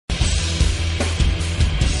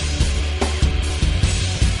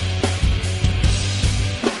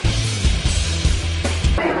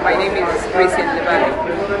name is Resian Lebai.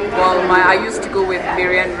 Well, I used to go with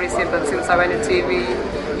Miriam Resian, but since I went to TV,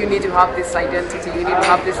 you need to have this identity, you need to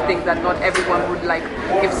have this thing that not everyone would like.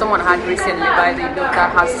 If someone had Resian Lebai, they know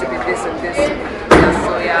that has to be this and this. Yeah,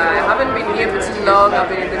 so yeah, I haven't been here for too long. I've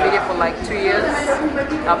been in the media for like 2 years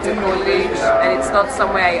after college, and it's not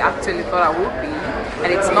somewhere I actually thought I would be. And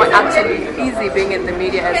it's not actually easy being in the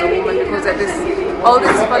media as a woman, because all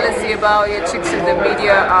this policy about chicks in the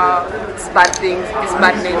media are bad things, these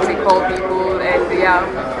bad names they call people, and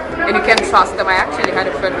and you can't trust them. I actually had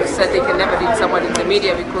a friend who said they can never date someone in the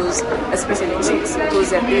media, because, especially chicks,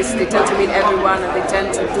 because at least they tend to meet everyone and they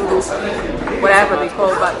tend to do those whatever they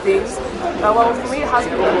call bad things. Well, for me it has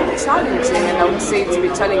been challenging, and I would say to be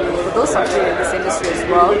challenging for those who are in this industry as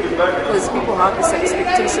well, because people have these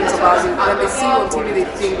expectations about you. When they see you on TV, they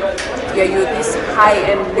think, yeah, you're this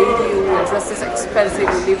high-end lady who dresses expensive,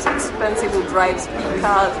 who lives expensive, who drives big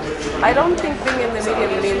cars. I don't think being in the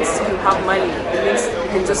media means you have money. It means you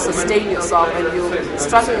can just sustain yourself and you're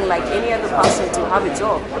struggling like any other person to have a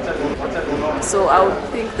job. So I would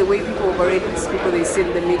think the way people overrate these people they see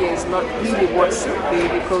in the media is not really what should be,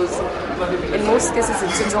 because in most cases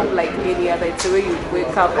it's a job like any other. It's the way you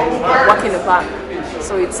wake up and work in a bank.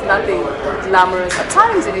 So it's nothing glamorous. At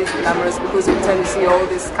times it is glamorous, because you tend to see all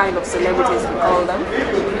these kind of celebrities, we call them,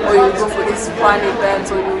 or you go for these fun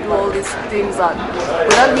events, or you do all these things that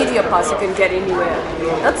without media pass you can get anywhere.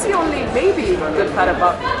 That's the only maybe good part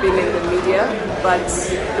about being in the media, but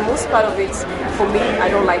the most part of it, for me, I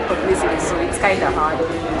don't like publicity, so it's kind of hard.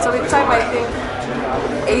 So with time I think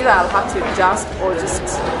either I'll have to adjust or just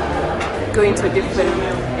go into a different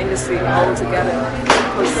industry altogether.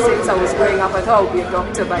 Because since I was growing up, I thought I would be a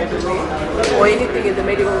doctor, by the way, or anything in the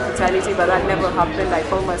medical fraternity, but that never happened. I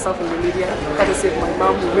found myself in the media, courtesy of my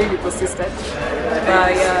mom, who really persisted.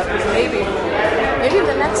 Maybe in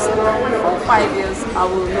the next 4 or 5 years, I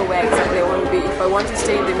will know where exactly I want to be. If I want to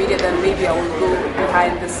stay in the media, then maybe I will go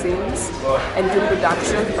behind the scenes and do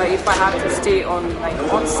production. But if I have to stay on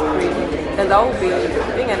screen, then that will be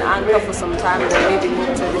being an anchor for some time, and then maybe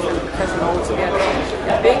move to a different profession altogether.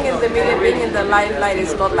 Being in the media, being in the limelight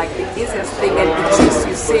is not like the easiest thing, and the chicks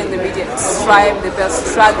you see in the media strive the best,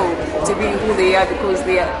 struggle to be who they are, because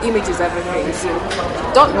their image is everything. So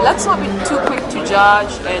let's not be too quick to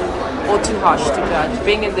judge or too harsh to judge.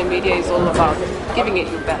 Being in the media is all about giving it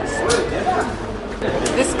your best.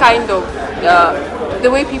 This kind of the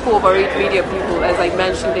way people overrate media people, as I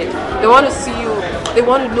mentioned it, they want to see you, they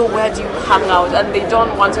want to know where do you hang out, and they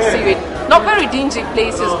don't want to see you in not very dingy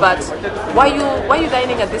places, but why you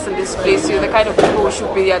dining at this and this place? You're the kind of people who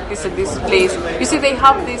should be at this and this place. You see, they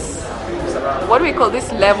have this, what do we call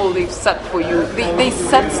this level they've set for you. They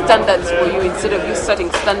set standards for you instead of you setting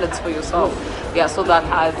standards for yourself. Yeah, so that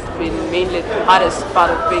has been mainly the hardest part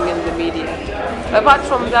of being in the media. Apart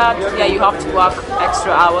from that, yeah, you have to work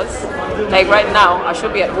extra hours. Like right now, I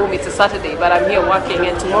should be at home, it's a Saturday, but I'm here working,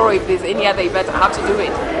 and tomorrow if there's any other event, I have to do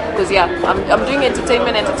it. Because yeah, I'm doing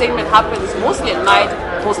entertainment. Entertainment happens mostly at night,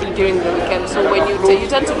 mostly during the weekend. So when you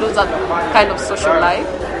tend to lose that kind of social life.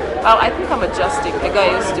 Well, I think I'm adjusting. I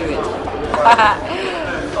got used to it.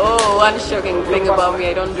 Oh, one shocking thing about me,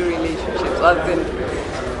 I don't do relationships.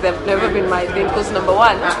 They've never been my thing, because number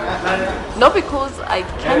one, not because I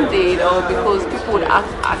can date or because people would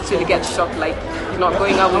actually get shocked like you're not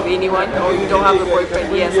going out with anyone or you don't have a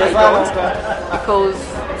boyfriend. Yes, I don't, because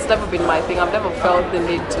it's never been my thing. I've never felt the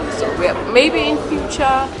need to. So maybe in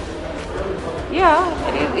future, yeah,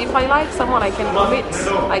 if I like someone, I can commit,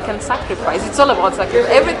 I can sacrifice. It's all about sacrifice.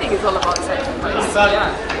 Everything is all about sacrifice.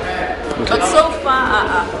 Yeah. But so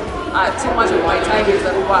far, too much of my time is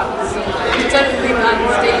at work. So you tell me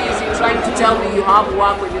these days, you're trying to tell me you have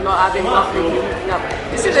work when you're not having work.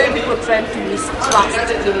 You see the way people trying to mistrust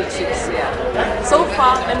little chicks. Yeah. So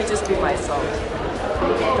far, let me just be myself.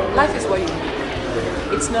 Life is what you do.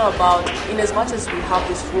 It's not about, in as much as we have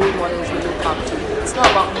these role models we look up to, it's not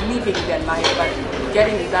about living their life, but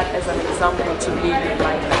getting that as an example to live your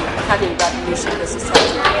life and having that mission in the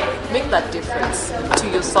society. Make that difference to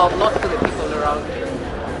yourself, not to the people around you.